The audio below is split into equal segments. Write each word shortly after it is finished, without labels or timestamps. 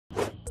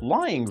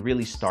Lying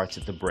really starts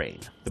at the brain.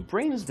 The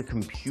brain is the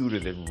computer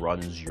that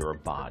runs your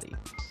body.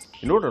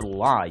 In order to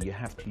lie, you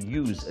have to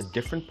use a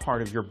different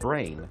part of your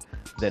brain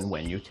than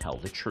when you tell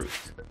the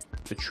truth.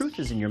 The truth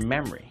is in your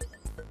memory.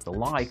 The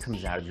lie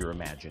comes out of your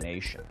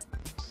imagination.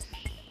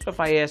 If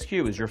I ask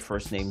you, is your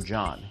first name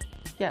John?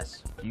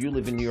 Yes. Do you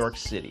live in New York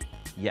City?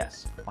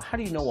 Yes. Well, how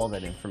do you know all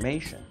that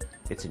information?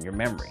 It's in your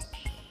memory.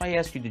 If I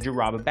ask you, did you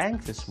rob a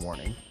bank this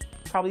morning?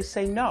 You'd probably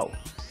say no.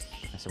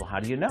 I said, well, how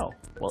do you know?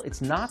 Well,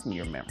 it's not in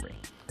your memory.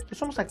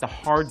 It's almost like the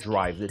hard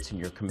drive that's in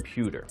your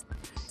computer.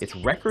 It's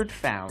record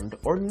found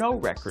or no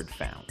record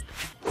found.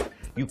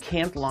 You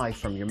can't lie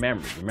from your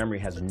memory. Your memory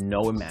has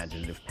no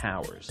imaginative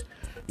powers.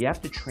 You have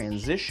to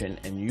transition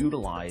and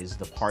utilize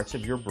the parts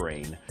of your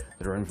brain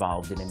that are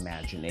involved in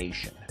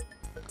imagination.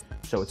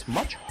 So it's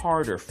much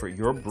harder for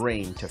your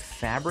brain to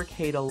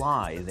fabricate a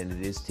lie than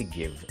it is to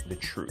give the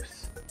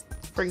truth.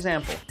 For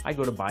example, I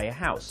go to buy a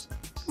house.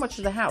 How much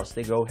is the house?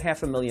 They go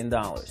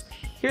 $500,000.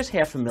 Here's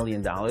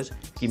 $500,000,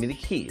 give me the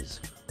keys.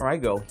 Or I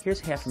go,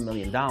 here's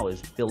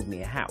 $500,000, build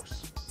me a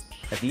house.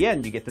 At the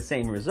end, you get the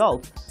same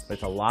result, but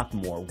it's a lot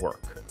more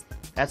work.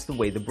 That's the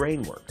way the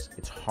brain works.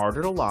 It's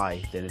harder to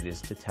lie than it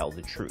is to tell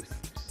the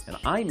truth. And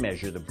I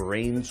measure the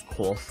brain's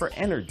call for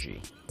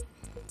energy.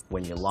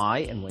 When you lie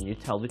and when you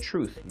tell the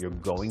truth, you're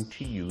going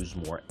to use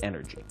more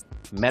energy.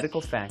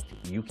 Medical fact,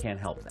 you can't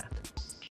help that.